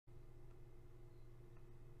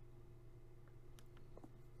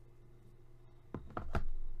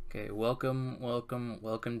Okay, welcome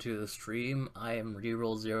to the stream. I am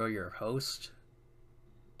Reroll Zero, your host,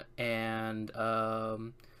 and I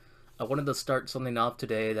wanted to start something off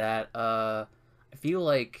today that I feel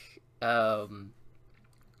like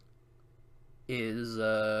is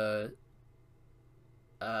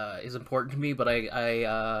is important to me, but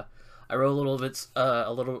I wrote a little bit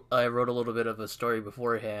I wrote a little bit of a story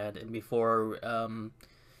beforehand, and before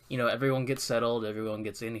everyone gets settled, everyone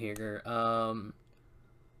gets in here.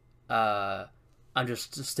 Uh, I'm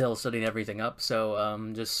just still setting everything up.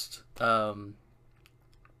 So just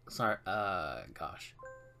sorry. Gosh,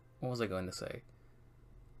 what was I going to say?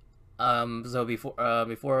 So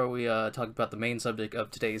before we talk about the main subject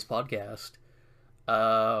of today's podcast,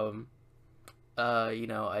 um,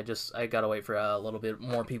 I gotta wait for a little bit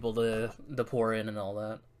more people to pour in and all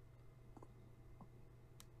that.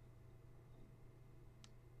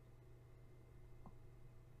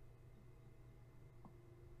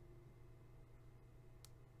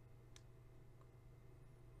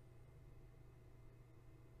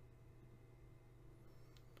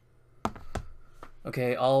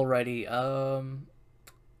 Okay, alrighty.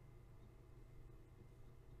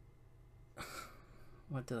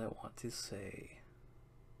 What did I want to say?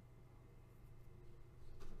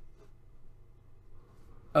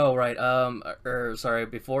 Oh right. Sorry.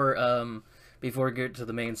 Before we get to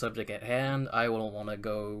the main subject at hand, I will want to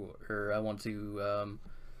go, or I want to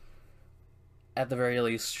at the very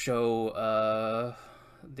least show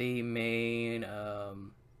the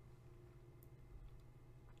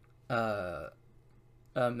uh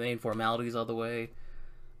main formalities of the way.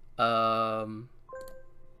 Um,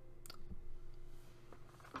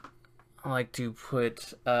 I like to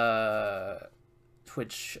put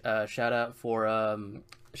Twitch shout out for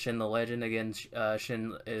Shin the Legend again.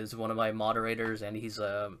 Shin is one of my moderators, and he's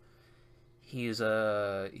a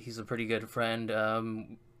pretty good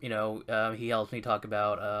friend. He helps me talk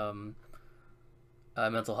about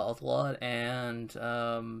mental health a lot, and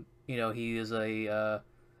he is a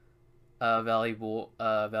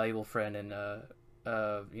valuable friend and a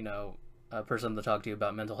person to talk to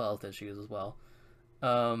about mental health issues as well.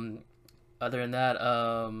 Um, Other than that,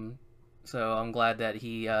 so I'm glad that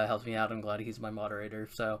he helps me out. I'm glad he's my moderator.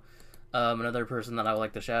 So another person that I would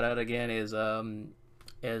like to shout out again is Shrimpy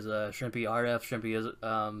RF. Shrimpy is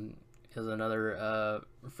another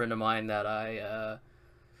friend of mine that I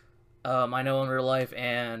know in real life,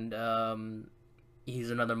 and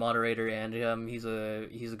he's another moderator, and he's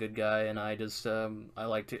a good guy, and I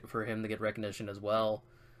like for him to get recognition as well.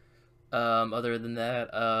 Other than that,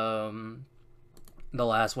 the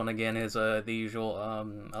last one again is the usual.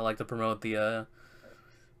 I like to promote the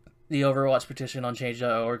Overwatch petition on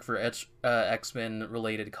change.org for X-Men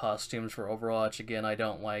related costumes for Overwatch. Again, I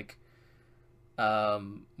don't like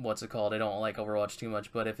what's it called? I don't like Overwatch too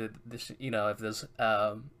much, but if this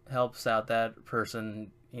helps out that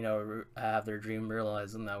person, have their dream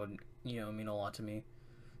realized, then that would mean a lot to me.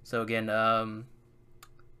 So again, uh,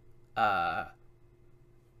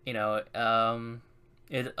 you know,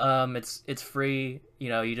 it's free.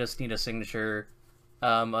 You just need a signature.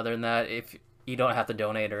 Other than that, if you don't have to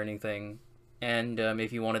donate or anything, and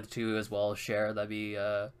if you wanted to as well share, that'd be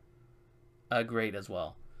great as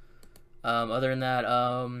well. Other than that,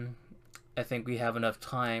 I think we have enough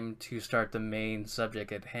time to start the main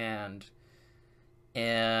subject at hand,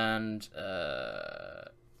 and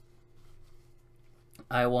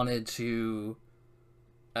I wanted to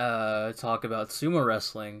talk about sumo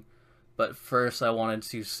wrestling. But first, I wanted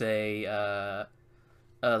to say the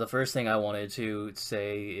first thing I wanted to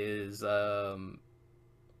say is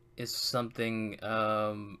something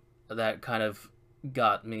that kind of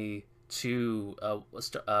got me to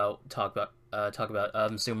talk about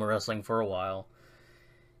sumo wrestling for a while,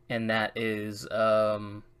 and that is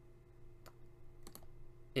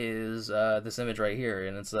this image right here,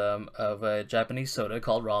 and it's of a Japanese soda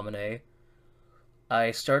called Ramune.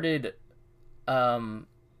 I started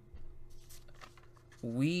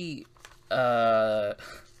we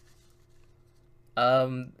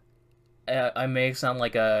um I may sound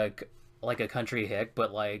like a country hick,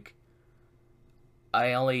 but like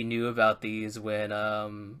I only knew about these when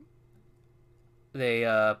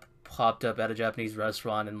they popped up at a Japanese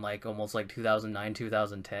restaurant in like almost like 2009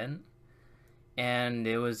 2010, and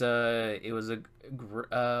it's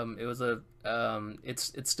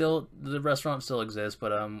still, the restaurant still exists,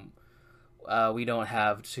 but we don't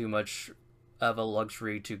have too much of a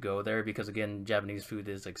luxury to go there because again Japanese food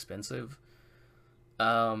is expensive.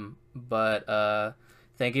 But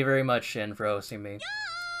thank you very much, Shin, for hosting me.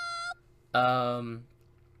 Um,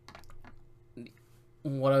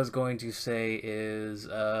 what I was going to say is,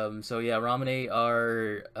 so yeah, Ramune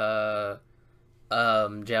are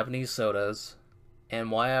Japanese sodas, and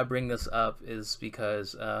why I bring this up is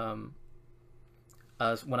because when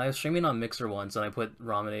I was streaming on Mixer once and I put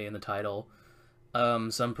Ramune in the title,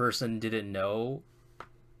 some person didn't know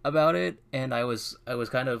about it, and I was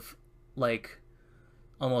kind of like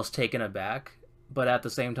almost taken aback, but at the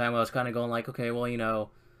same time I was kind of going like, okay,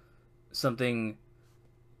 well, something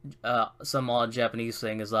some odd Japanese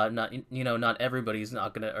thing is not not everybody's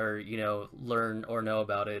not gonna or learn or know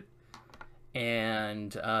about it,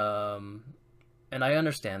 and I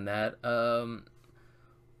understand that.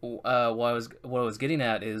 What I was getting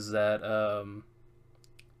at is that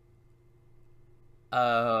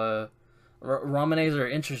uh, ramenes are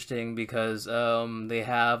interesting because they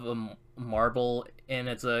have a marble, and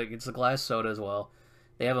it's a glass soda as well.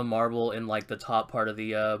 They have a marble in like the top part of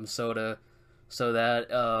the soda, so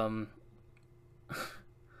that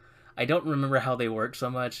I don't remember how they work so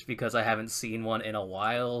much because I haven't seen one in a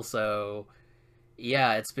while. So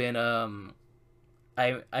yeah, it's been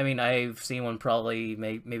I mean I've seen one probably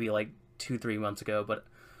maybe like 2-3 months ago, but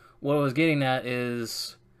what I was getting at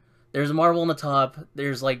is there's a marble on the top.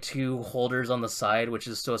 There's like two holders on the side, which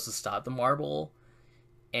is supposed to stop the marble,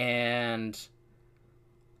 and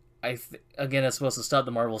again it's supposed to stop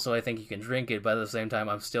the marble, so I think you can drink it. But at the same time,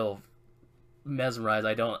 I'm still mesmerized.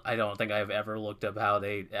 I don't think I've ever looked up how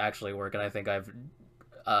they actually work, and I think I've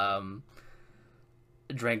um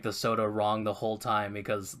drank the soda wrong the whole time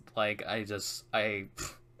because like I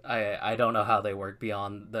don't know how they work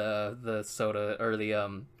beyond the soda or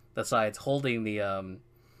the sides holding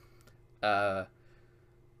uh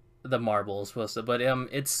the marble is supposed to. But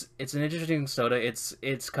it's an interesting soda.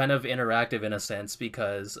 It's kind of interactive in a sense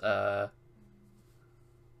because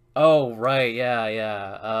oh right, yeah,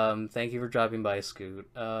 yeah, thank you for dropping by, Scoot.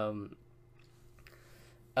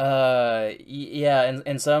 Yeah,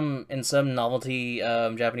 in some novelty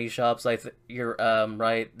Japanese shops, you're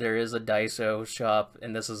right. There is a Daiso shop,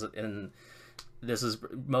 and this is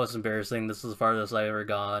most embarrassing. This is the farthest I've ever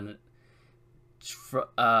gone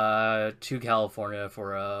to California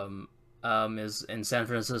for is in San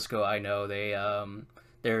Francisco. I know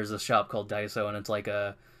there's a shop called Daiso, and it's like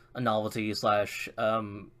a novelty slash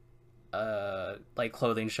like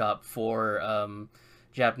clothing shop for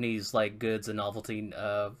Japanese like goods and novelty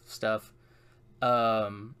stuff.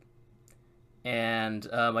 Um, and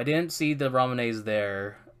I didn't see the ramenes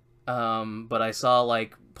there, but I saw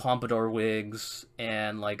like pompadour wigs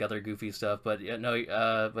and like other goofy stuff. But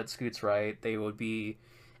no, but Scoot's right. They would be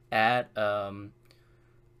at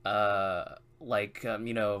like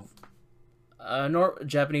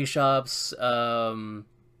Japanese shops,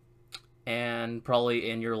 and probably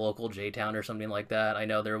in your local J Town or something like that. I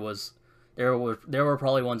know there were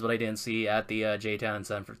probably ones, but I didn't see at the J Town in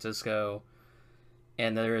San Francisco,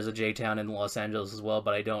 and there is a J Town in Los Angeles as well.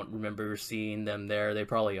 But I don't remember seeing them there. They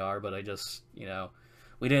probably are, but I just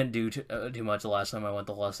we didn't do too much the last time I went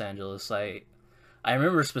to Los Angeles. I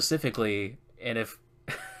remember specifically, and if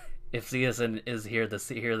CSN is here to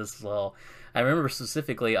hear this as well, I remember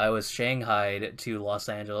specifically I was shanghaied to Los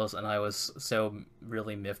Angeles, and I was so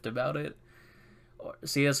really miffed about it.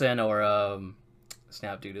 CSN or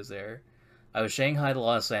Snapdude is there. I was shanghaied to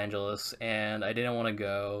Los Angeles, and I didn't want to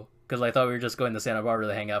go because I thought we were just going to Santa Barbara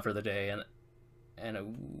to hang out for the day, and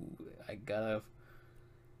I gotta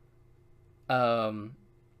um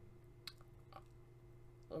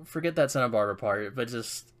forget that Santa Barbara part, but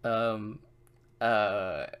just uh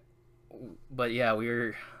but yeah, we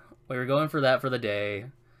were going for that for the day,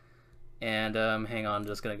 and hang on, I'm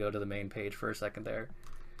just gonna go to the main page for a second there,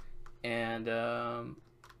 and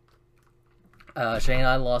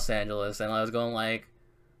Shanghai, Los Angeles, and I was going like,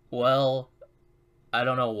 well, I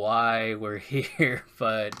don't know why we're here,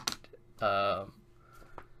 but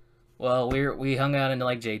well, we hung out in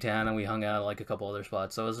like J Town, and we hung out at like a couple other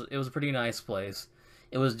spots, so it was a pretty nice place.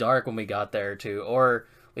 It was dark when we got there too, or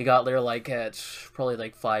we got there like at probably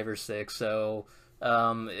like 5 or 6, so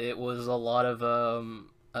it was a lot of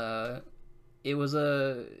it was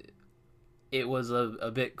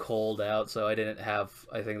a bit cold out, so I didn't have,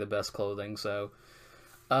 I think, the best clothing. So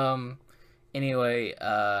um anyway,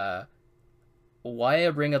 why I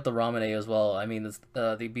bring up the Ramune as well, I mean,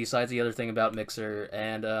 besides the other thing about Mixer,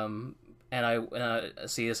 and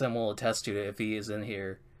CSM will attest to it if he is in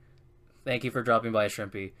here. Thank you for dropping by,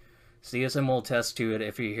 Shrimpy. CSM will attest to it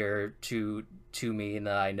if you're here to me, and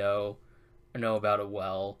that I know about it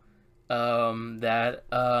well. That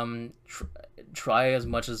try as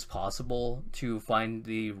much as possible to find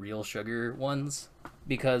the real sugar ones,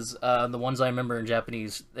 because the ones I remember in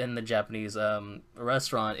the Japanese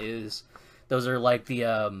restaurant is those are like the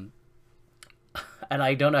and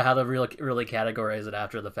I don't know how to really categorize it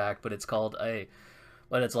after the fact, but it's called a,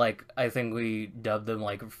 but it's like I think we dubbed them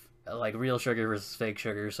like real sugar versus fake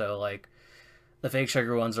sugar. So like the fake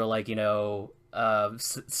sugar ones are like Sensa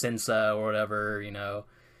or whatever, and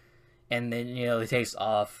then they taste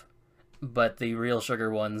off, but the real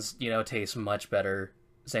sugar ones taste much better.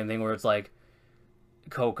 Same thing where it's like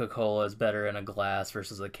Coca-Cola is better in a glass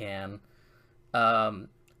versus a can.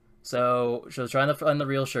 So she was trying to find the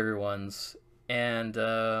real sugar ones, and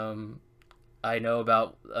I know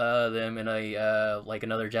about them in a like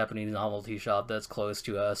another Japanese novelty shop that's close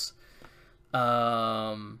to us.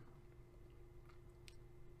 Or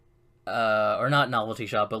not novelty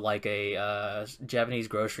shop, but like a Japanese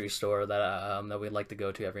grocery store that we'd like to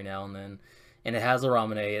go to every now and then. And it has the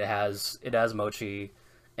ramune, it has mochi,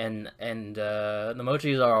 and the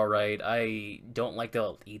mochis are all right. I don't like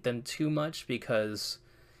to eat them too much because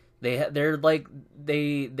they're like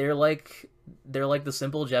the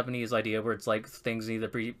simple Japanese idea where it's like things need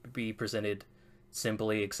to be presented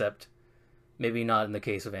simply, except maybe not in the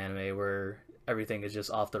case of anime where everything is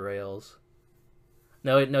just off the rails.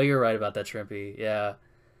 No, no, you're right about that, Shrimpy. Yeah,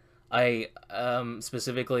 I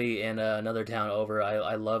specifically in another town over,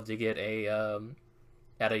 I love to get a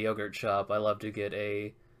at a yogurt shop. I love to get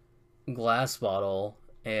a glass bottle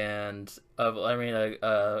and of I mean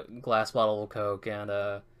a glass bottle of Coke and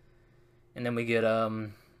then we get a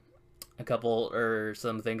couple or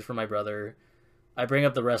some things for my brother. I bring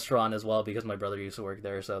up the restaurant as well because my brother used to work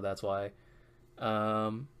there, so that's why.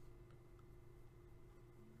 Um,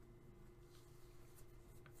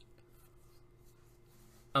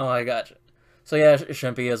 oh, I gotcha. So yeah,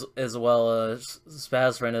 Shrimpy as well as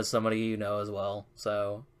Spaz friend is somebody you know as well.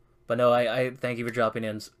 So, but no, I thank you for dropping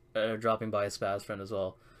by Spaz friend as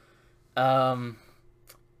well. Um,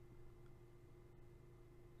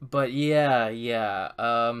 but yeah, yeah.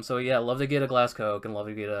 So yeah, love to get a glass Coke and love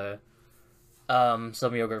to get a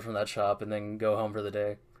some yogurt from that shop and then go home for the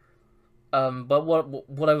day. But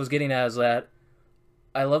what I was getting at is that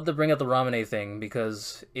I love to bring up the ramune thing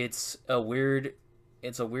because it's a weird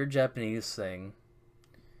Japanese thing,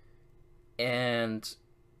 and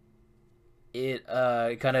it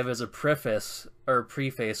kind of is a preface or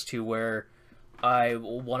preface to where I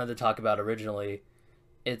wanted to talk about originally.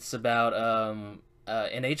 It's about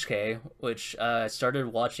NHK, which I started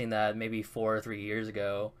watching that maybe 4 or 3 years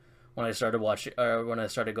ago when I started when I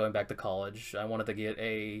started going back to college. I wanted to get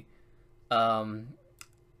a um,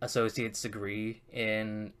 associate's degree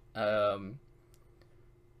I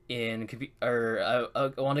want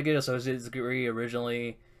to get an associate's degree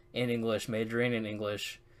originally in English, majoring in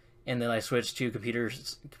English, and then I switched to computer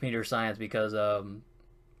science because I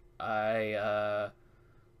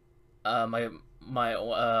my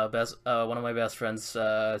best one of my best friends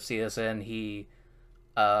CSN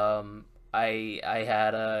I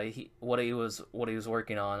had what he was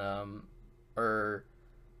working on or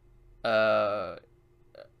uh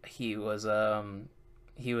he was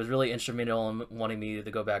he was really instrumental in wanting me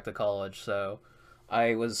to go back to college. So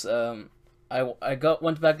I was went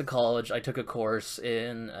back to college. I took a course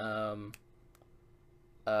in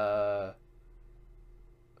uh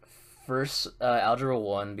first algebra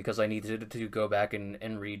 1 because I needed to go back and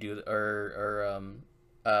redo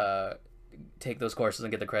uh take those courses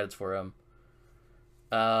and get the credits for them.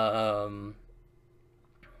 Um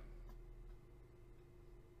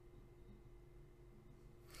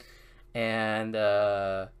and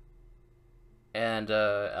algebra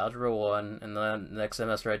 1, and then next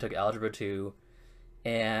semester I took algebra 2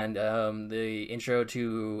 and the intro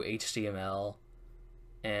to HTML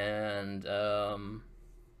and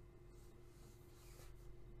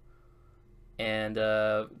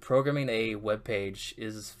programming a web page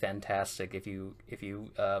is fantastic if you're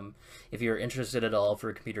interested at all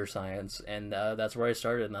for computer science, and that's where I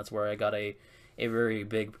started, and that's where I got a very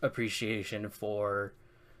big appreciation for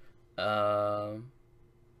um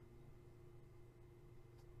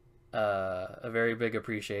a very big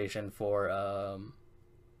appreciation for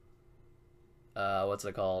what's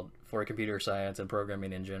it called, for computer science and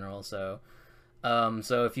programming in general. So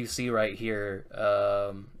so if you see right here,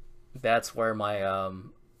 that's where my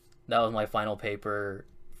that was my final paper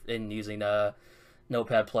in using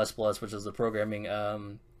Notepad plus plus, which is the programming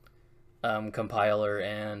compiler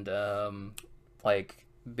and like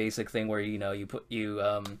basic thing where you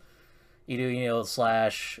do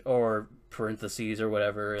slash or parentheses or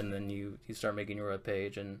whatever, and then you start making your web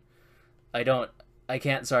page. And I don't I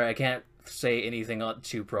can't say anything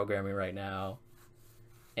to programming right now,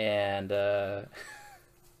 and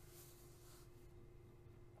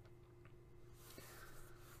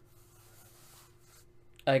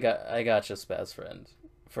I got just best friend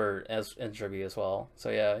for as in trivia as well. So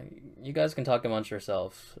yeah, you guys can talk amongst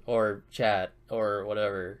yourselves or chat or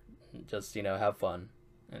whatever. Just have fun.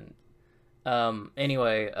 And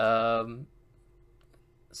anyway,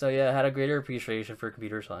 so yeah, I had a greater appreciation for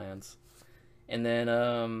computer science, and then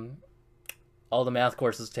all the math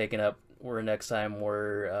courses taken up were next time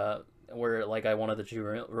were like I wanted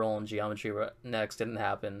to enroll in geometry, but next didn't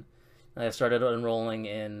happen. And I started enrolling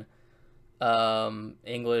in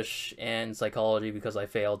English and psychology because I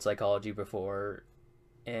failed psychology before,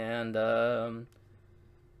 and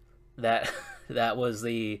that that was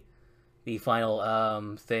the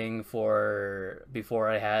final thing for before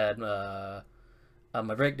I had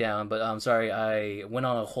my breakdown. But I'm sorry, I went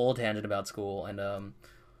on a whole tangent about school, and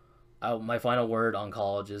my final word on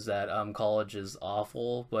college is that college is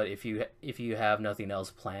awful. But if you have nothing else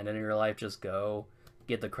planned in your life, just go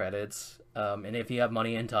get the credits. And if you have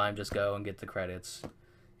money and time, just go and get the credits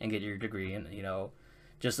and get your degree. And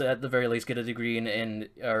just at the very least, get a degree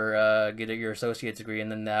or get your associate's degree,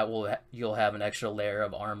 and then you'll have an extra layer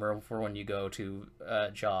of armor for when you go to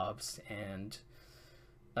jobs and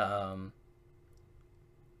um,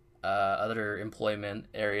 other employment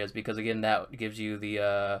areas. Because again, that gives you the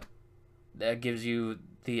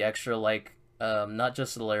extra like not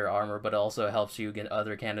just the layer of armor, but also helps you get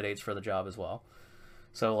other candidates for the job as well.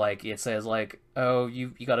 So like it says like, oh, you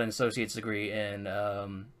got an associate's degree in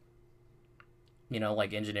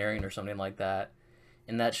like engineering or something like that,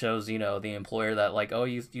 and that shows the employer that like, oh,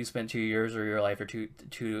 you spent 2 years of your life or two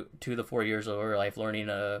to 4 years of your life learning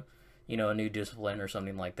a new discipline or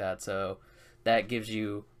something like that. So that gives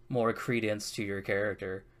you more credence to your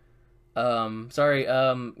character. Sorry,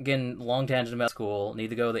 again, long tangent about school. Need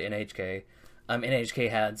to go to the NHK. NHK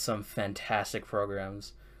had some fantastic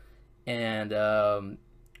programs, and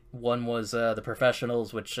one was the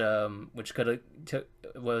professionals, which could have took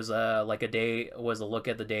was like a day was a look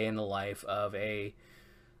at the day in the life of a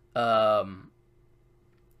um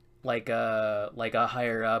like a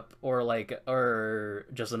higher up or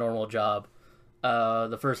just a normal job.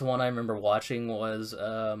 The first one I remember watching was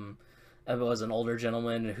it was an older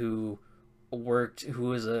gentleman who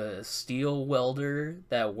was a steel welder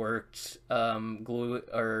that worked glue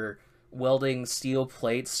or welding steel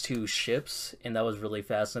plates to ships, and that was really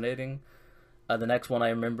fascinating. The next one I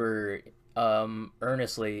remember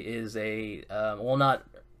earnestly is a well, not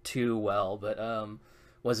too well, but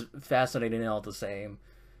was fascinating all the same.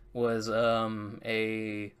 Was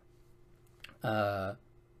a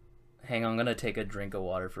hang on, I'm gonna take a drink of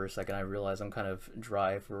water for a second. I realize I'm kind of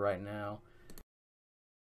dry for right now.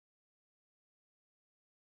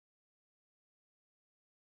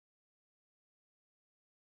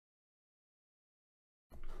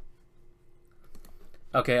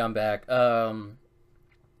 Okay, I'm back. But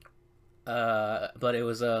it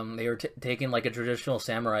was they were taking like a traditional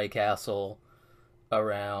samurai castle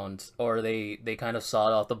around, or they kind of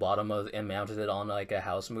sawed off the bottom of and mounted it on like a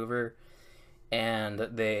house mover, and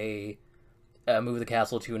they moved the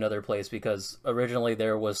castle to another place because originally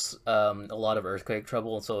there was a lot of earthquake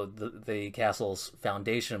trouble, and so the castle's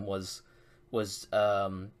foundation was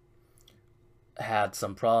had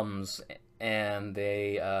some problems, and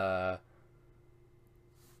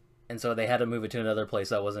so they had to move it to another place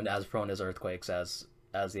that wasn't as prone as earthquakes as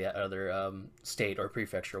the other state or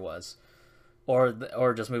prefecture was,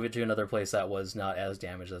 or just move it to another place that was not as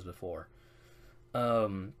damaged as before.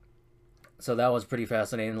 Um, so that was pretty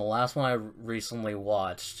fascinating. The last one I recently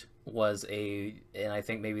watched was and I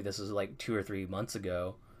think maybe this is like 2 or 3 months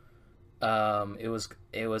ago. It was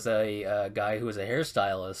a guy who was a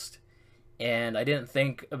hairstylist, and I didn't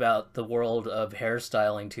think about the world of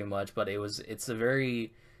hairstyling too much, but it's a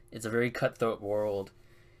very cutthroat world,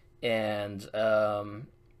 and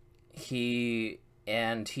he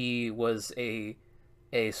was a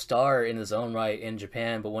star in his own right in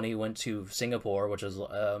Japan, but when he went to Singapore, which is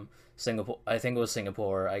Singapore, I think it was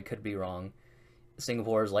Singapore. I could be wrong.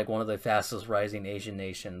 Singapore is like one of the fastest rising Asian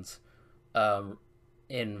nations, um,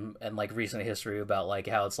 in like recent history about like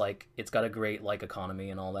how it's got a great like economy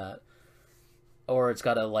and all that, or it's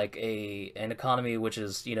got a like a an economy which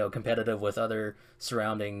is competitive with other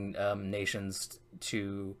surrounding nations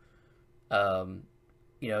to um,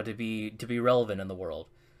 to be relevant in the world.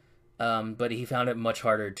 But he found it much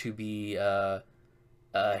harder to be a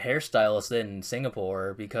hairstylist in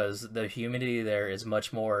Singapore because the humidity there is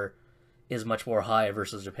much more high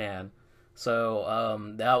versus Japan. So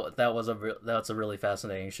that's a really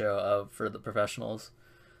fascinating show for the professionals.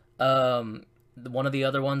 Um, One of the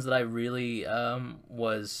other ones that I really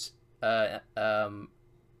was it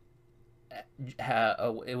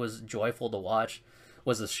was joyful to watch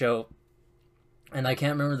was a show and I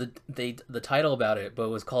can't remember the title about it, but it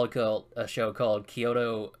was called a show called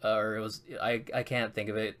Kyoto, or it was I can't think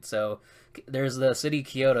of it. So there's the city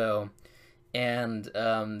Kyoto, and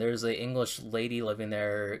there's an English lady living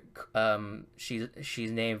there.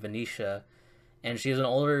 She's named Venetia, and she's an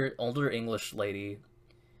older English lady,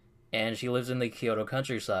 and she lives in the Kyoto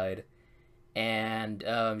countryside. And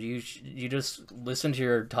you just listen to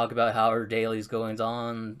her talk about how her daily's goings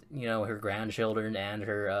on, her grandchildren, and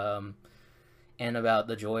her and about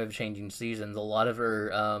the joy of changing seasons. A lot of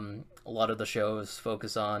the shows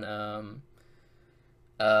focus on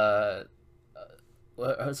uh,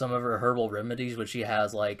 some of her herbal remedies, which she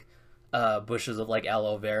has like bushes of like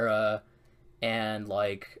aloe vera, and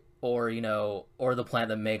like or the plant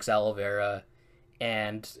that makes aloe vera,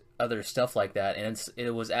 and other stuff like that. And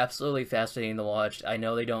it was absolutely fascinating to watch. I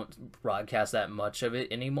know they don't broadcast that much of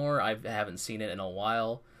it anymore. I haven't seen it in a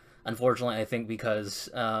while, unfortunately. I think because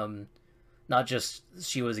not just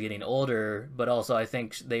she was getting older, but also I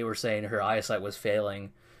think they were saying her eyesight was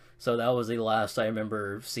failing. So that was the last I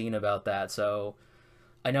remember seeing about that. So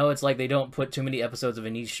I know it's like they don't put too many episodes of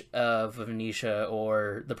Venetia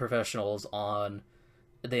or The Professionals on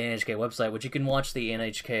the NHK website, which you can watch the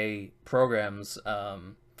NHK programs.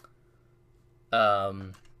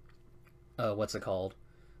 What's it called?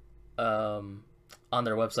 On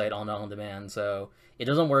their website on demand. So it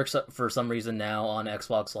doesn't work for some reason now on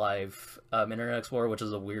Xbox Live Internet Explorer, which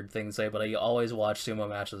is a weird thing to say, but I always watch sumo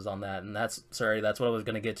matches on that, and that's what I was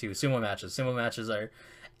going to get to. Sumo matches. Sumo matches are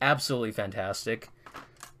absolutely fantastic,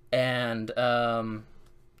 and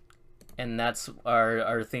that's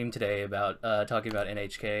our theme today about talking about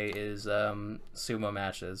NHK is sumo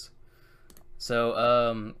matches.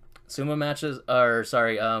 So sumo matches are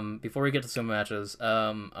before we get to sumo matches,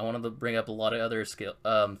 I wanted to bring up a lot of other skill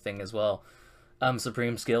thing as well.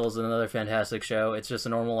 Supreme Skill is another fantastic show. It's just a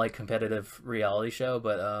normal like competitive reality show,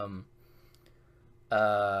 but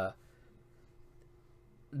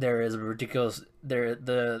there is a ridiculous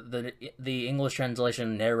the English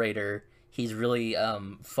translation narrator. He's really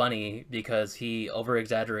funny because he over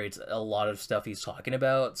exaggerates a lot of stuff he's talking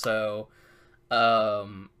about. So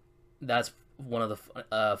that's one of the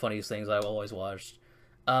funniest things I've always watched.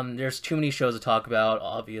 There's too many shows to talk about,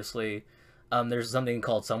 obviously. There's something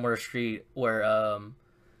called Somewhere Street where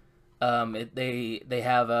they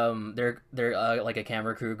have they're like a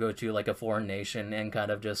camera crew go to like a foreign nation and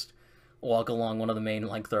kind of just walk along one of the main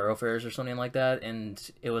like thoroughfares or something like that,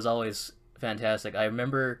 and it was always fantastic. I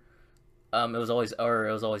remember it was always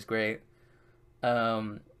great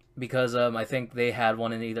because I think they had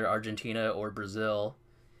one in either Argentina or Brazil,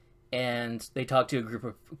 and they talked to a group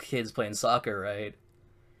of kids playing soccer, right?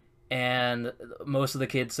 And most of the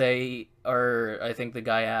kids say, or I think the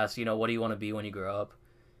guy asked, what do you want to be when you grow up?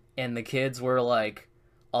 And the kids were like,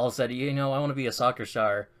 all said, I want to be a soccer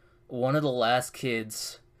star. One of the last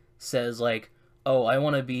kids says like, oh, I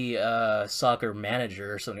want to be a soccer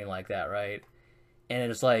manager or something like that, right? And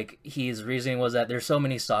it's like his reasoning was that there's so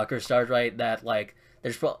many soccer stars, right? That like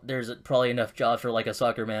there's probably enough jobs for like a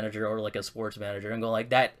soccer manager or like a sports manager, and go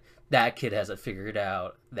like that kid has it figured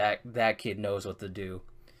out. That kid knows what to do.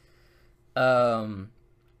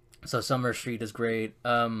 So Summer Street is great.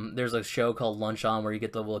 There's a show called Lunch On where you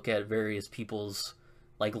get to look at various people's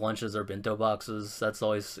like lunches or bento boxes. That's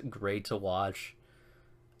always great to watch.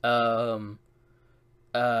 Um,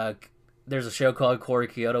 uh, there's a show called Core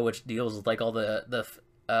Kyoto which deals with like all the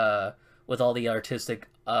with all the artistic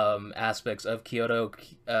aspects of Kyoto.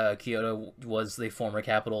 Kyoto was the former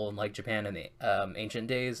capital in like Japan in the ancient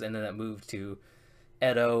days, and then it moved to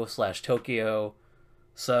Edo/Tokyo.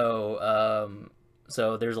 So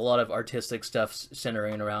there's a lot of artistic stuff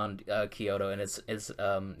centering around Kyoto, and it's it's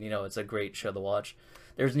a great show to watch.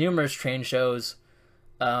 There's numerous train shows.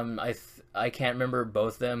 I can't remember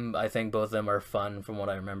both of them. I think both of them are fun from what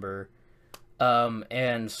I remember.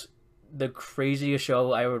 And the craziest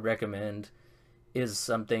show I would recommend is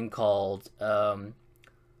something called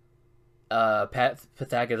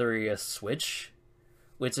Pythagoras Switch,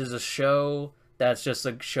 which is a show that's just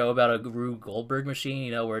a show about a Rube Goldberg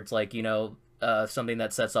machine, where it's like, something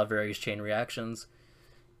that sets off various chain reactions.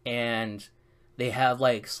 And they have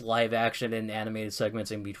like live action and animated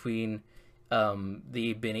segments in between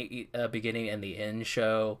the beginning and the end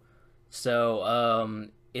show. So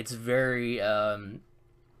it's very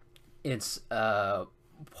it's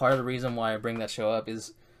part of the reason why I bring that show up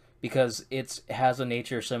is because it has a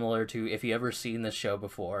nature similar to, if you ever seen this show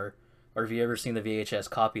before, or if you ever seen the VHS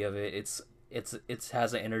copy of it, it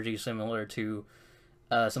has an energy similar to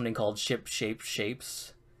something called Ship Shape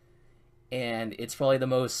Shapes, and it's probably the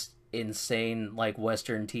most insane like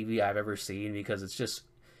Western TV I've ever seen, because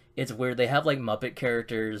it's weird. They have like Muppet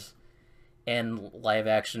characters and live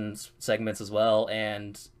action segments as well,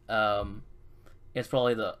 and it's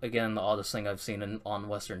probably the oddest thing I've seen on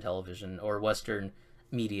Western television or Western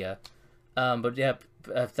media. But yeah,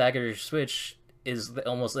 Pythagoras Switch is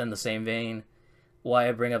almost in the same vein. Why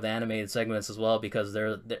I bring up the animated segments as well, because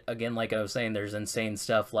they're again, like I was saying, there's insane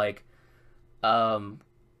stuff like um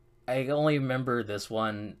I only remember this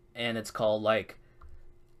one, and it's called like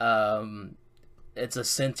um it's a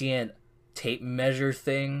sentient tape measure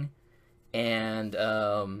thing, and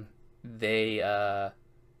they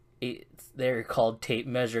they're called Tape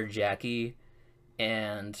Measure Jackie,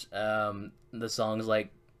 and the song's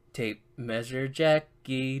like Tape Measure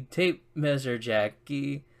Jackie, Tape Measure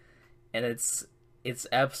Jackie, and it's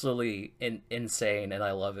absolutely insane, and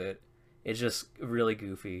I love it. It's just really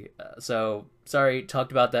goofy. So sorry,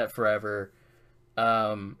 talked about that forever.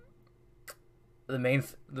 Um, the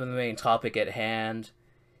main topic at hand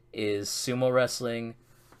is sumo wrestling.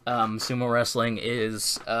 Sumo wrestling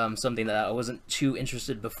is something that I wasn't too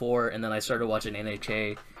interested before, and then I started watching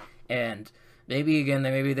NHK, and maybe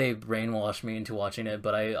they brainwashed me into watching it,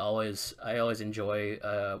 but I always enjoy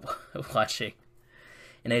watching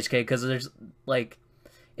NHK because there's like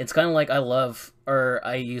it's kind of like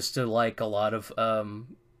I used to like a lot of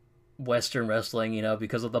Western wrestling,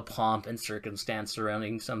 because of the pomp and circumstance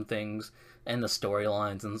surrounding some things and the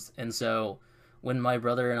storylines, and so when my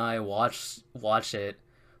brother and I watch it,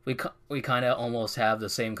 we kind of almost have the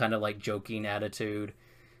same kind of like joking attitude.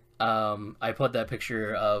 I put that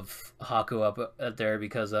picture of Haku up there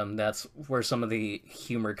because that's where some of the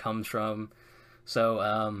humor comes from. So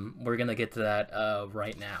we're gonna get to that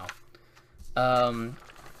right now.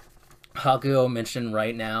 Hakuo mentioned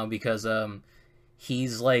right now because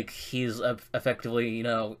he's effectively,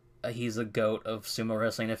 he's a goat of sumo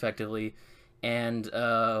wrestling effectively, and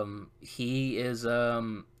he is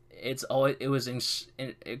it was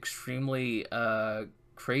extremely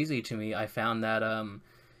crazy to me. I found that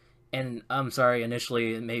and I'm sorry,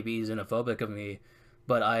 initially it may be xenophobic of me,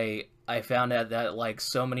 but I found out that like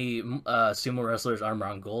so many sumo wrestlers are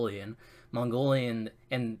Mongolian,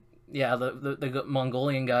 and yeah, the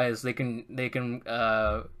Mongolian guys, they can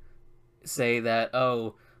say that,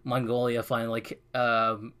 oh, Mongolia finally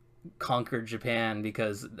conquered Japan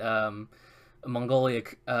because Mongolia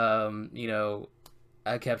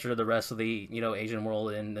captured the rest of the Asian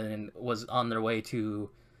world, and then was on their way to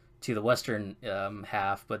the western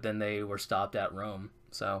half, but then they were stopped at Rome.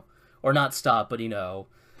 So, or not stopped, but the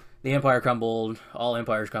empire crumbled, all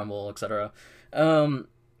empires crumble, etc.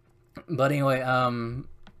 But anyway,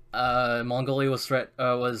 Mongolia was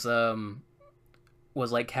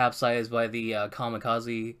like capsized by the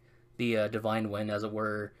kamikaze, the divine wind, as it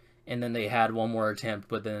were, and then they had one more attempt,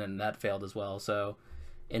 but then that failed as well. So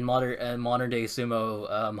in modern day sumo,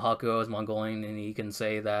 Hakuo is Mongolian, and he can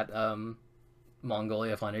say that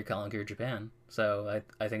Mongolia finally conquered Japan. So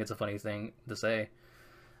I think it's a funny thing to say.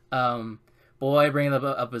 But why I bring it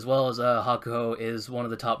up as well is Hakuho is one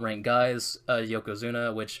of the top ranked guys,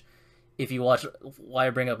 Yokozuna, which if you watch, why I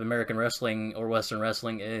bring up American wrestling or Western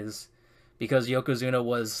wrestling is because Yokozuna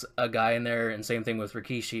was a guy in there, and same thing with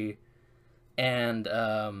Rikishi. And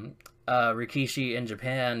Rikishi in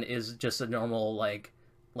Japan is just a normal like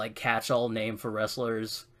catch-all name for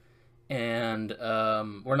wrestlers, and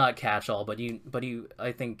we're not catch-all, but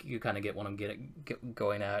I think you kind of get what I'm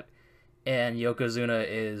going at. And Yokozuna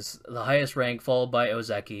is the highest rank, followed by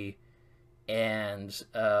Ozeki, and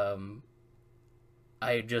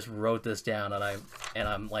I just wrote this down, and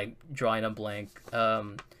I'm like drawing a blank.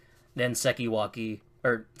 Then Sekiwaki,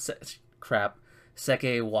 or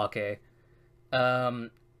Sekewake,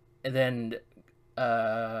 and then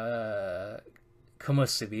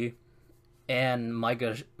Komusubi, and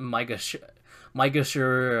Maigashira,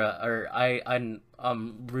 or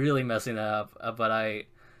I'm really messing that up, but I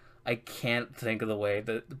can't think of the way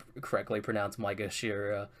that correctly pronounce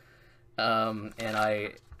Maigashira, and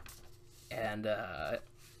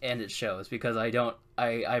it shows because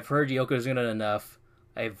I've heard Yokozuna enough.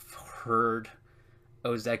 I've heard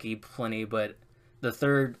Ozeki plenty, but the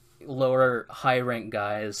third lower high rank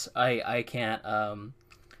guys, I can't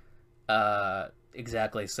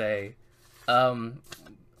exactly say.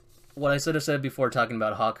 What I should have said before talking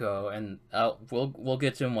about Hako, and we'll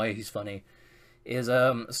get to him why he's funny, is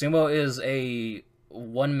sumo is a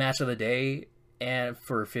one match of the day and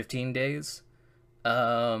for 15 days.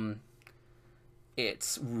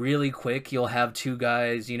 It's really quick. You'll have two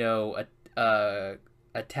guys,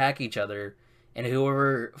 attack each other, and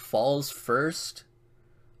whoever falls first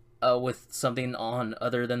with something on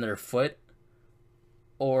other than their foot,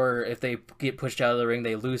 or if they get pushed out of the ring,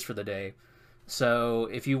 they lose for the day. So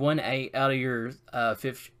if you win 8 out of your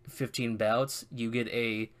 15 bouts, you get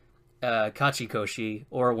a Kachikoshi,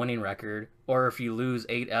 or a winning record. Or if you lose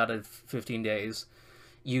 8 out of 15 days,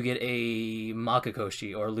 you get a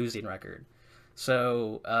Makakoshi, or losing record.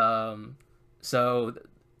 So, so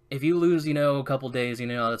if you lose, a couple days,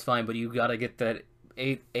 that's fine, but you gotta get that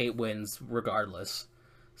eight wins regardless.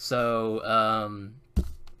 So,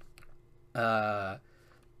 uh,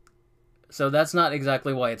 so that's not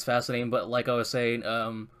exactly why it's fascinating, but like I was saying,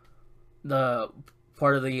 the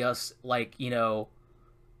part of the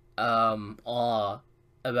awe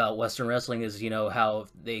about Western wrestling is how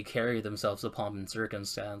they carry themselves, the pomp and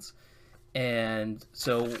circumstance, and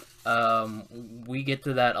so we get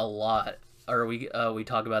to that a lot, or we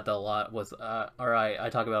talk about that a lot with or I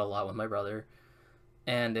talk about it a lot with my brother,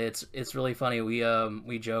 and it's really funny.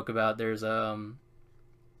 We joke about there's a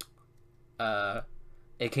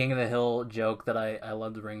King of the Hill joke that I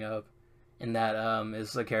love to bring up, and that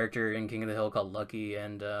is a character in King of the Hill called Lucky,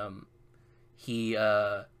 and he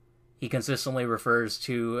consistently refers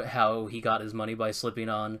to how he got his money by slipping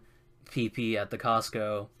on PP at the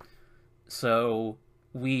Costco. So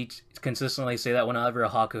we consistently say that whenever a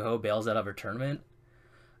Hakuho bails out of a tournament.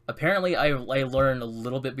 Apparently, I learned a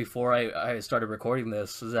little bit before I started recording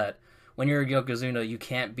this, is that when you're a Yokozuna, you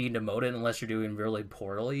can't be demoted unless you're doing really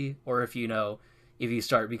poorly, or if you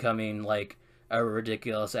start becoming like a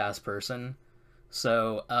ridiculous ass person.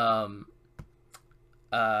 So,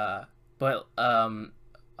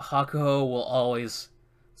 Hakuho will always.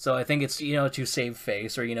 So I think it's to save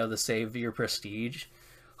face, or to save your prestige.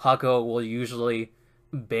 Hakuho will usually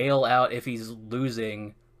bail out if he's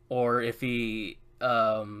losing, or if he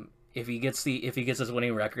gets his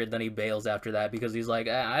winning record, then he bails after that because he's like,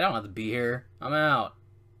 I don't have to be here, I'm out.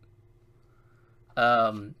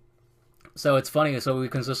 So it's funny. So we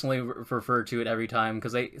consistently refer to it every time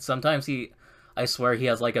because sometimes I swear he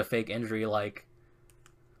has like a fake injury, like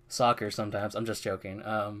soccer. Sometimes I'm just joking.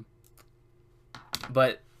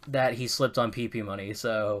 But that he slipped on PP money,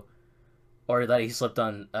 or that he slipped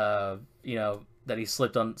on that he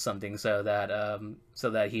slipped on something, so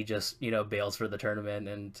that he just bails for the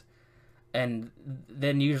tournament, and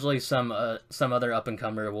then usually some other up and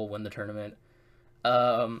comer will win the tournament.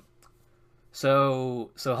 So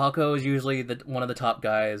Hako is usually one of the top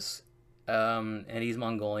guys, and he's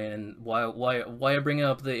Mongolian. And why I bring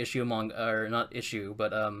up the issue or not issue, but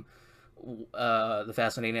the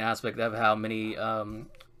fascinating aspect of how many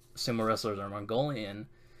sumo wrestlers are Mongolian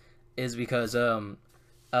is because and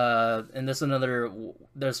this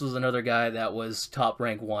was another guy that was top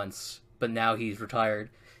rank once, but now he's retired.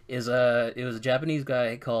 It was a Japanese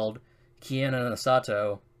guy called Kiana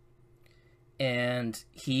Sato, and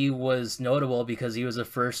he was notable because he was the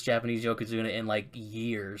first Japanese Yokozuna in like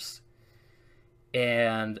years.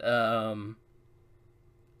 And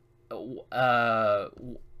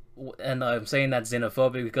and I'm saying that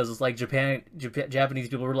xenophobic because it's like Japanese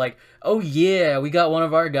people were like, oh yeah, we got one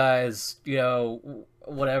of our guys,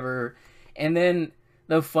 whatever. And then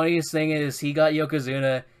the funniest thing is he got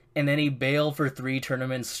Yokozuna, and then he bailed for 3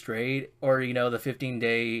 tournaments straight, or the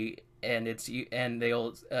 15-day, and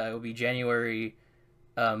it'll be January,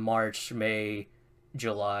 March, May,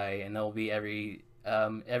 July, and that'll be every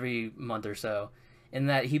month or so. And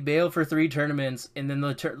that he bailed for 3 tournaments, and then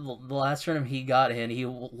the last tournament he got in, he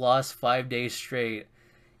lost 5 days straight,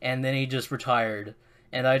 and then he just retired.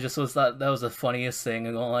 And I just thought that was the funniest thing.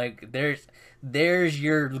 And going like, there's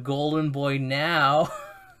your golden boy now.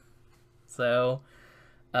 So,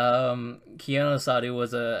 Keanu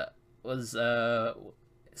Sato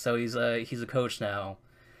so he's a coach now,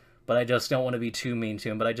 but I just don't want to be too mean to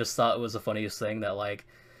him. But I just thought it was the funniest thing that like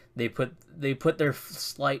they put their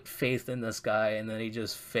slight faith in this guy, and then he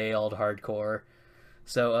just failed hardcore.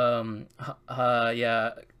 So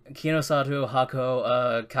yeah, Keanu Sato,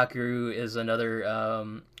 Hako, Kakeru is another up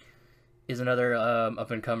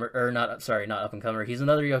and comer, or not up and comer. He's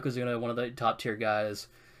another Yokozuna, one of the top tier guys.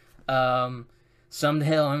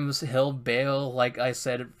 Sometimes he'll bail, like I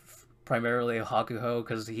said, primarily Hakuho,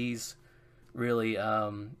 because he's really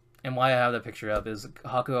and why I have that picture up is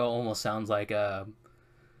Hakuho almost sounds like a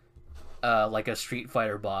Street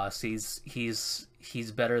Fighter boss. He's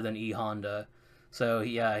better than E Honda. So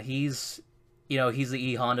yeah, he's the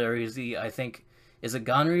E Honda, or he's the, I think, is it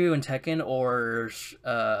Ganryu in Tekken or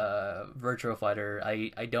Virtual Fighter?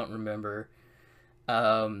 I don't remember.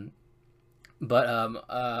 But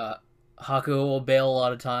Haku will bail a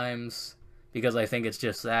lot of times because I think it's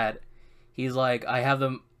just that he's like, I have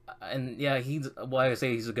and yeah, he's why I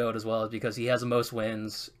say he's a goat as well is because he has the most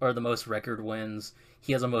wins or the most record wins.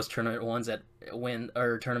 He has the most tournament wins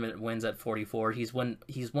at 44. He's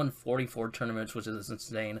won 44 tournaments, which is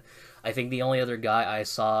insane. I think the only other guy I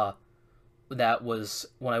saw that was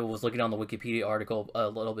when I was looking on the Wikipedia article a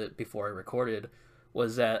little bit before I recorded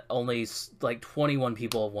was that only like 21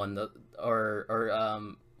 people have won the or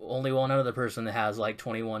only one other person has like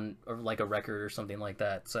 21 or like a record or something like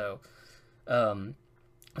that. Um,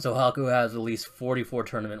 so Haku has at least 44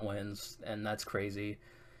 tournament wins, and that's crazy.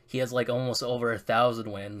 He has like almost over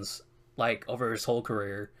 1,000 wins, like over his whole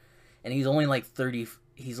career, and he's only like 30.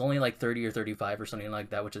 He's only like 30 or 35 or something like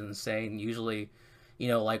that, which is insane. Usually,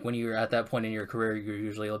 like when you're at that point in your career, you're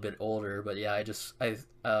usually a little bit older. But yeah,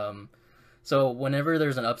 so whenever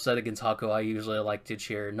there's an upset against Haku, I usually like to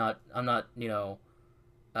cheer. I'm not,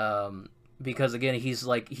 because again, he's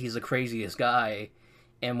the craziest guy,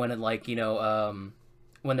 and when it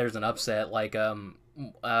when there's an upset,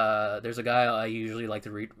 there's a guy I usually like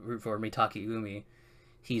to root for, Mitake Umi.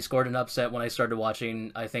 He scored an upset when I started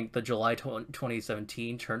watching, I think, the July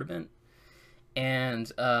 2017 tournament,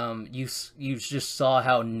 and you just saw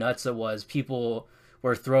how nuts it was. People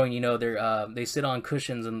were throwing, they sit on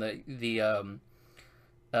cushions in the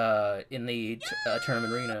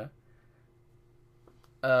tournament arena.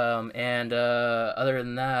 And other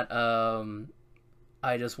than that,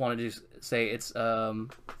 I just wanted to say it's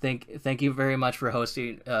thank you very much for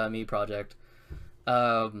hosting me, Project.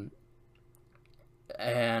 And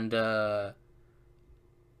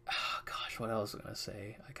gosh, what else was I gonna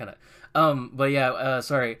say? I kind of but yeah,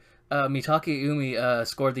 sorry. Mitake Umi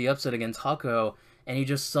scored the upset against Hako, and you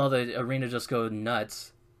just saw the arena just go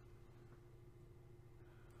nuts.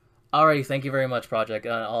 Alrighty, thank you very much, Project.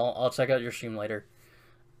 I'll check out your stream later.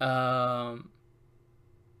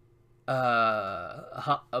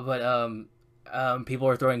 People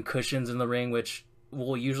are throwing cushions in the ring, which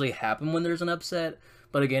will usually happen when there's an upset.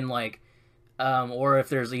 But again, or if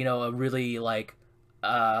there's a really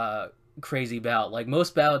crazy bout, like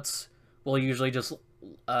most bouts will usually just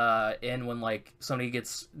end when somebody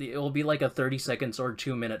gets, it will be like a 30 seconds or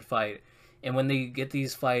 2-minute fight, and when they get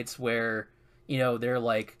these fights where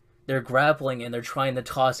they're grappling and they're trying to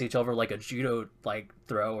toss each other like a judo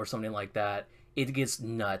throw or something like that, it gets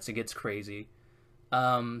nuts, it gets crazy.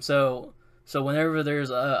 So whenever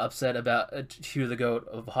there's a upset about to the goat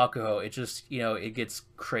of Hakuho, it just it gets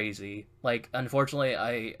crazy.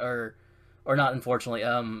 Unfortunately, or not unfortunately,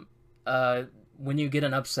 when you get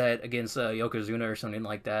an upset against Yokozuna or something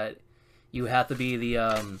like that, you have to be the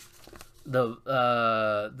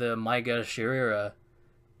Maiga Shirira,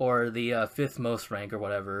 or the fifth most rank or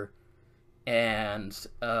whatever, and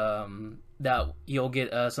that you'll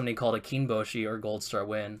get something called a Kinboshi or Gold Star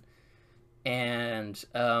win, and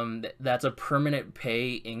that's a permanent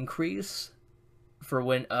pay increase for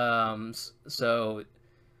when so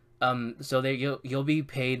you'll be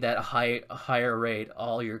paid that higher rate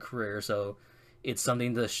all your career, so it's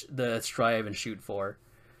something to strive and shoot for.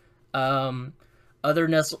 Other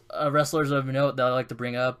wrestlers of note that I like to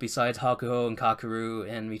bring up, besides Hakuho and Kakuru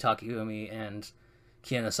and Mitake Umi and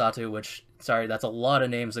Kiana Sato, which, sorry, that's a lot of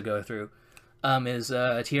names to go through, is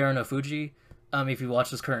Taira no Fuji. If you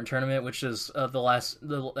watch this current tournament, which is the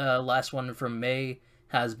last one from May,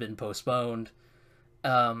 has been postponed,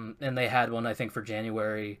 and they had one I think for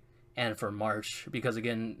January and for March, because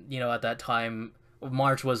again, at that time,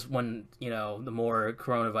 March was when the more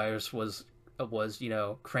coronavirus was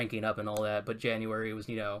cranking up and all that, but January was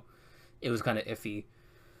it was kind of iffy.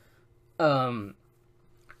 So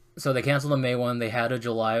they canceled the May one. They had the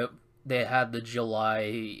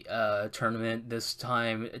July tournament this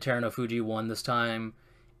time. Taira no Fuji won this time,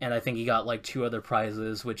 and I think he got 2 other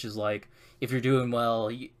prizes, which is if you're doing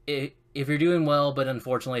well, but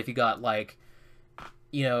unfortunately if you got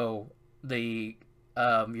the your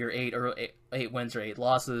 8 wins or 8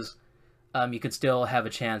 losses, you could still have a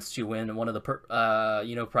chance to win one of the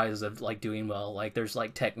prizes of doing well. There's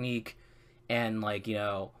technique and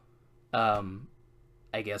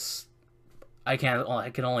I guess I can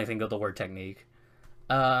only think of the word technique.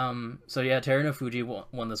 So yeah, Taira no Fuji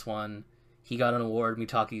won this one. He got an award.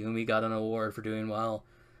 Mitake Umi got an award for doing well.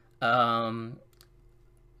 Another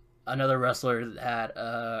wrestler that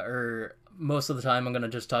most of the time I'm gonna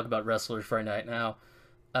just talk about wrestlers for a night now.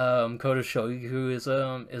 Kota Shoigu is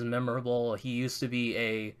memorable. He used to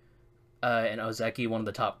be an Ozeki, one of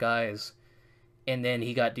the top guys, and then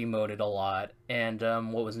he got demoted a lot. And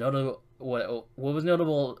what was notable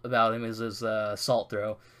about him is his salt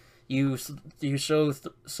throw. You show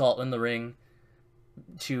salt in the ring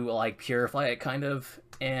to purify it, kind of,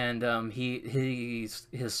 and his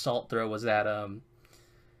salt throw was that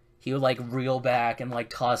he would like reel back and like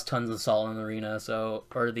toss tons of salt in the arena, so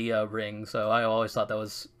or the ring. So I always thought that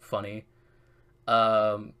was funny.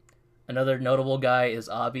 Um, Another notable guy is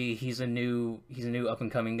Abi. He's a new up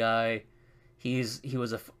and coming guy. He's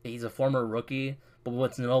a former rookie, but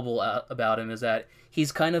what's notable about him is that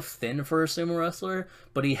he's kind of thin for a sumo wrestler,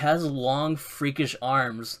 but he has long freakish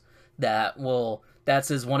arms that's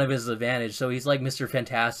his one of his advantage. So he's like Mr.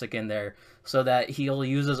 Fantastic in there, so that he'll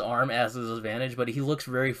use his arm as his advantage, but he looks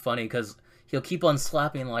very funny because he'll keep on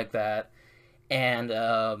slapping like that. And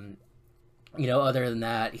other than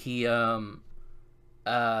that,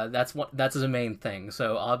 that's his main thing.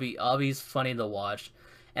 So Abi's funny to watch,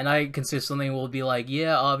 and I consistently will be like,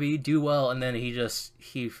 yeah, Abi, do well, and then he messes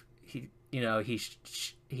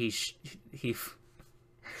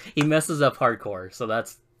up hardcore. So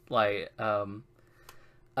that's like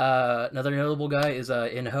another notable guy is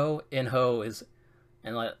Inho. Inho is,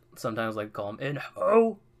 and like sometimes like call him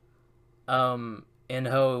Inho.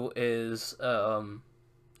 Inho is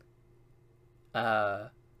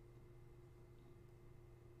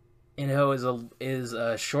Inho is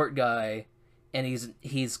a short guy, and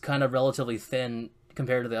he's kind of relatively thin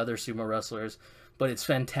compared to the other sumo wrestlers, but it's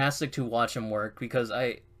fantastic to watch him work because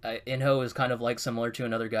Inho is kind of like similar to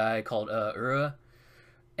another guy called Ura,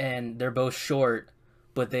 and they're both short,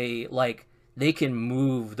 but they can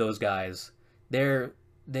move those guys. They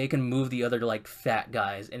can move the other like fat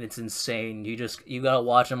guys, and it's insane. You gotta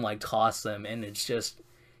watch them like toss them, and it's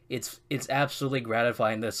absolutely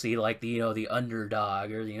gratifying to see like the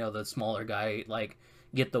underdog or the smaller guy like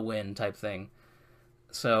get the win type thing.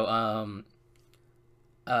 So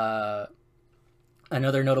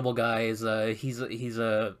another notable guy is he's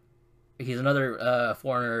another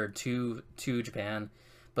foreigner to Japan,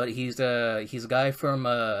 but he's a guy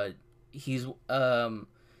from he's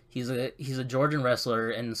a Georgian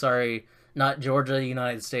wrestler, and sorry, not Georgia,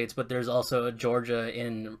 United States, but there's also a Georgia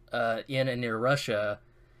in and near Russia,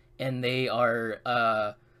 and they are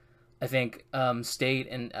I think state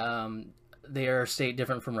and they are state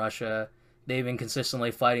different from Russia. They've been consistently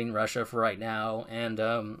fighting Russia for right now,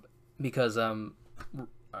 and because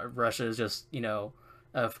Russia is just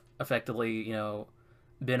effectively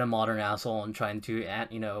been a modern asshole and trying to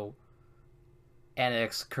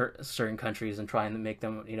annex certain countries and trying to make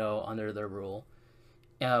them under their rule.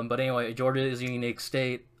 But anyway, Georgia is a unique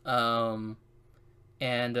state, and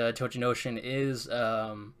Tochinoshin is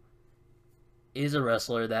a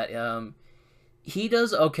wrestler that he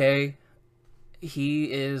does okay. He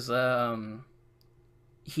is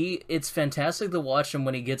it's fantastic to watch him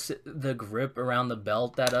when he gets the grip around the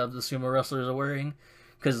belt that the sumo wrestlers are wearing,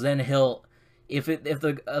 because then if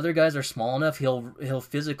the other guys are small enough, he'll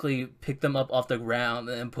physically pick them up off the ground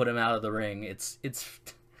and put them out of the ring. It's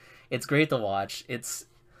great to watch. It's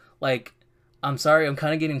like, I'm sorry, I'm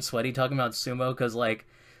kind of getting sweaty talking about sumo, because like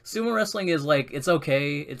sumo wrestling is like, it's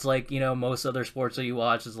okay. It's like most other sports that you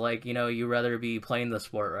watch is like you rather be playing the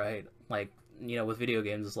sport, right? Like with video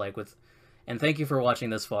games, it's like with, and thank you for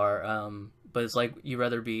watching this far. But it's like you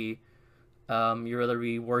rather be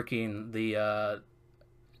working the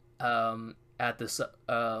at this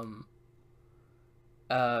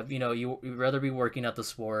you rather be working at the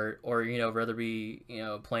sport, or rather be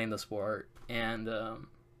playing the sport. And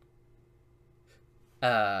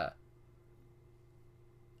sorry,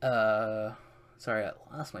 I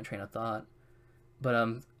lost my train of thought, but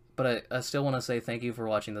I still want to say thank you for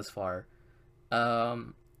watching this far.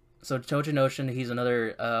 So Tochinoshin, he's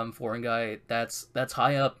another foreign guy that's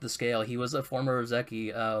high up the scale. He was a former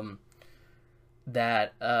Ozeki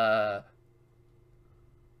that I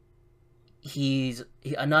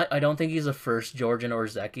don't think he's a first Georgian or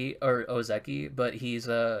Ozeki, but he's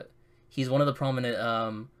one of the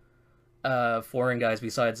prominent foreign guys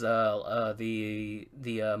besides the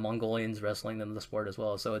Mongolians wrestling in the sport as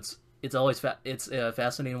well. So it's always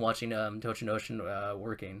fascinating watching Tochinoshin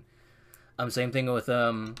working. Same thing with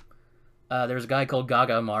there's a guy called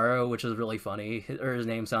Gaga Amaro, which is really funny. His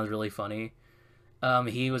name sounds really funny.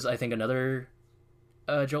 He was, I think, another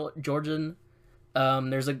Georgian.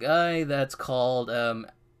 There's a guy that's called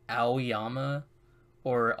Aoyama,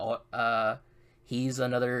 or he's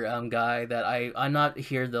another guy that I'm not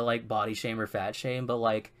here to like body shame or fat shame, but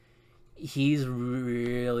like he doesn't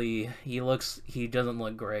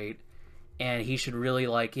look great, and he should really,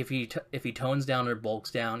 like, if he tones down or bulks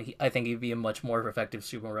down, I think he'd be a much more effective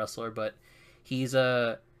sumo wrestler. But he's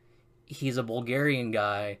a Bulgarian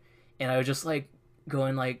guy, and I was just like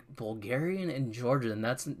going like, Bulgarian and Georgian,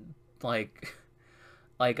 that's like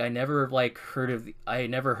I never heard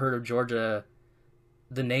of Georgia,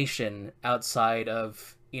 the nation, outside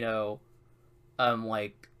of in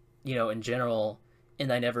general.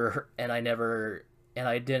 and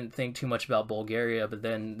I didn't think too much about Bulgaria, but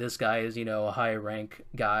then this guy is, a high rank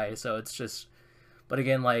guy, so it's just. But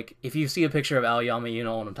again, like if you see a picture of Aoyama, you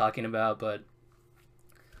know what I'm talking about. But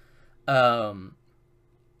um,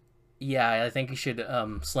 yeah, I think he should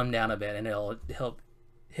slim down a bit, and he'll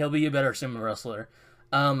be a better sumo wrestler.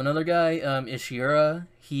 Another guy, Ishihara,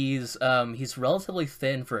 he's relatively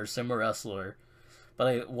thin for a sumo wrestler,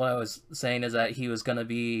 but what I was saying is that he was gonna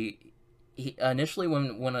be initially when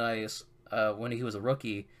he was a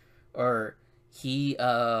rookie, or he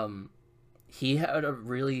had a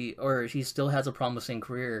really, or he still has a promising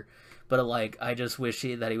career, but like I just wish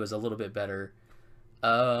that he was a little bit better.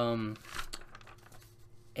 Um,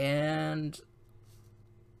 and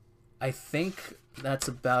I think that's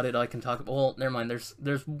about it I can talk about. Well, never mind.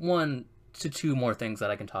 There's one to two more things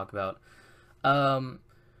that I can talk about. Um,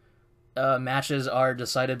 Matches are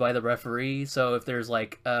decided by the referee, so if there's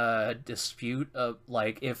like a dispute of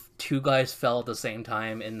like if two guys fell at the same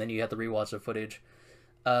time and then you have to rewatch the footage,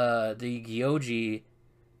 the Gyoji,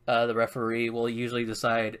 the referee will usually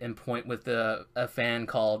decide and point with a fan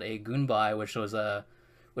called a gunbai, which was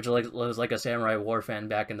like a samurai war fan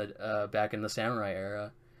back in the samurai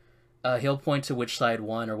era. He'll point to which side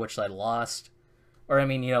won or which side lost, or I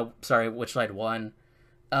mean, sorry, which side won.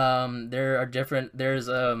 There's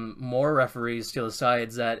more referees to the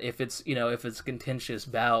sides that if it's a contentious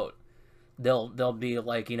bout, they'll be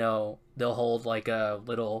like, they'll hold like a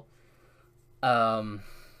little, I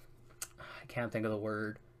can't think of the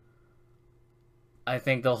word. I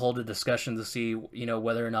think they'll hold a discussion to see,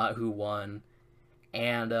 whether or not who won,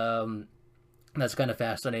 and that's kind of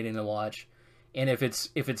fascinating to watch. And if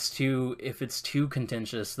it's too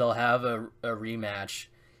contentious, they'll have a rematch,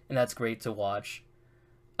 and that's great to watch.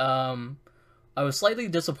 I was slightly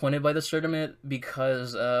disappointed by this tournament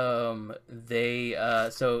because they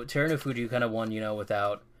so Terunofuji kind of won,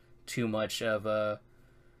 without too much of a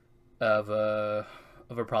of a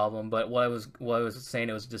problem. But what I was saying,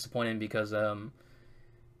 it was disappointing because I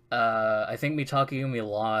think Mitakayumi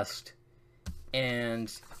lost, and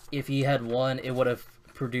if he had won, it would have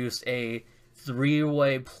produced a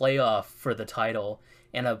three-way playoff for the title.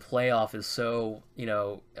 And a playoff is so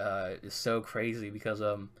is so crazy because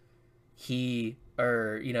it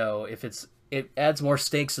adds more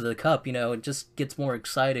stakes to the cup. It just gets more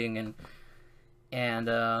exciting, and and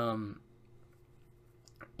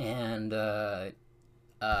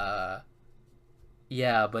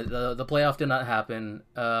yeah, but the playoff did not happen,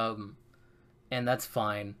 and that's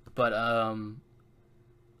fine. But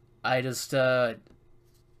I just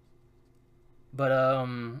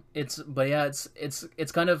it's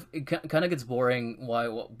kind of gets boring.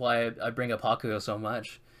 Why I bring up Hakuho so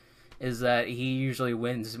much is that he usually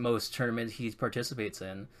wins most tournaments he participates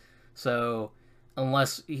in. So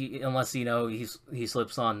unless he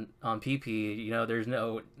slips on PP,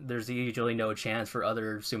 there's usually no chance for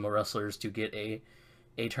other sumo wrestlers to get a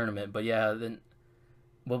tournament. But yeah,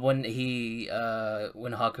 but when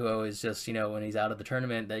Hakuho is just when he's out of the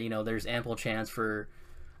tournament, that there's ample chance for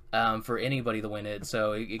anybody to win it.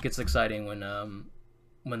 So it gets exciting when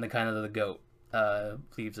the kind of the GOAT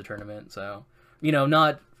leaves the tournament. So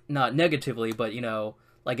not negatively, but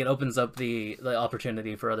like it opens up the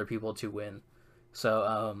opportunity for other people to win.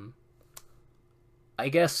 So I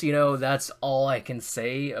guess that's all I can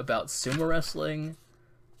say about sumo wrestling.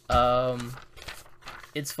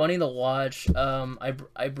 It's funny to watch. I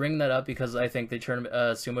bring that up because I think the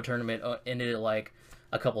sumo tournament ended like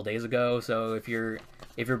a couple days ago. So if you're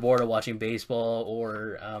bored of watching baseball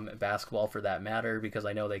or basketball for that matter, because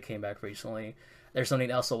I know they came back recently, there's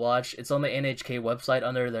something else to watch. It's on the NHK website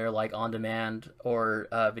under their like on demand or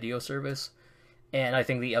video service, and I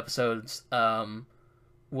think the episodes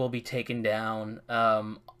will be taken down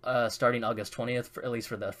starting August 20th, at least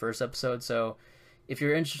for the first episode. So if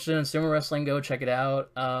you're interested in sumo wrestling, go check it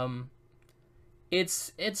out.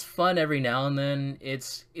 It's fun every now and then.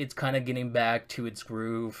 It's kind of getting back to its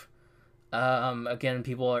groove. Again,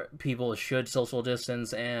 people should social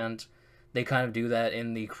distance, and they kind of do that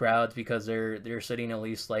in the crowds because they're sitting at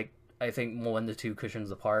least like I think 1 to 2 cushions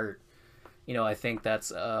apart. I think that's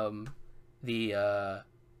the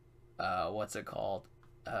what's it called?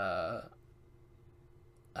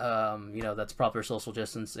 That's proper social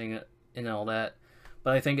distancing and all that.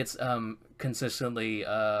 But I think it's consistently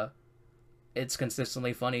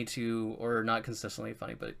funny to, or not consistently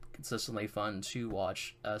funny, but consistently fun to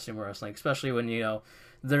watch sumo wrestling, especially when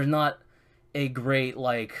there's not a great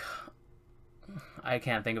like I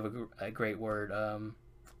can't think of a great word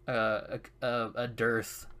a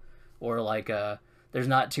dearth, or like there's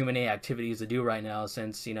not too many activities to do right now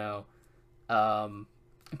since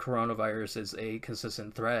coronavirus is a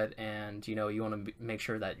consistent threat, and you want to make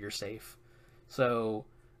sure that you're safe. So,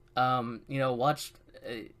 watch.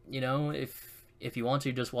 If you want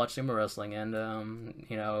to, just watch sumo wrestling, and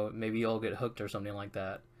maybe you'll get hooked or something like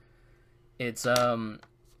that. It's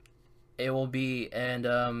it will be, and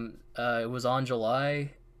it was on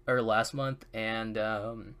July or last month, and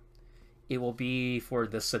it will be for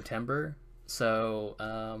this September. So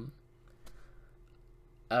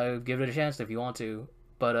give it a chance if you want to.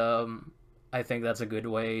 But I think that's a good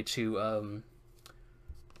way to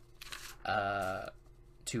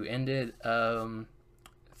end it.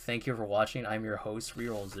 Thank you for watching. I'm your host,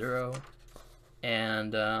 Reroll Zero,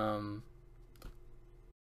 and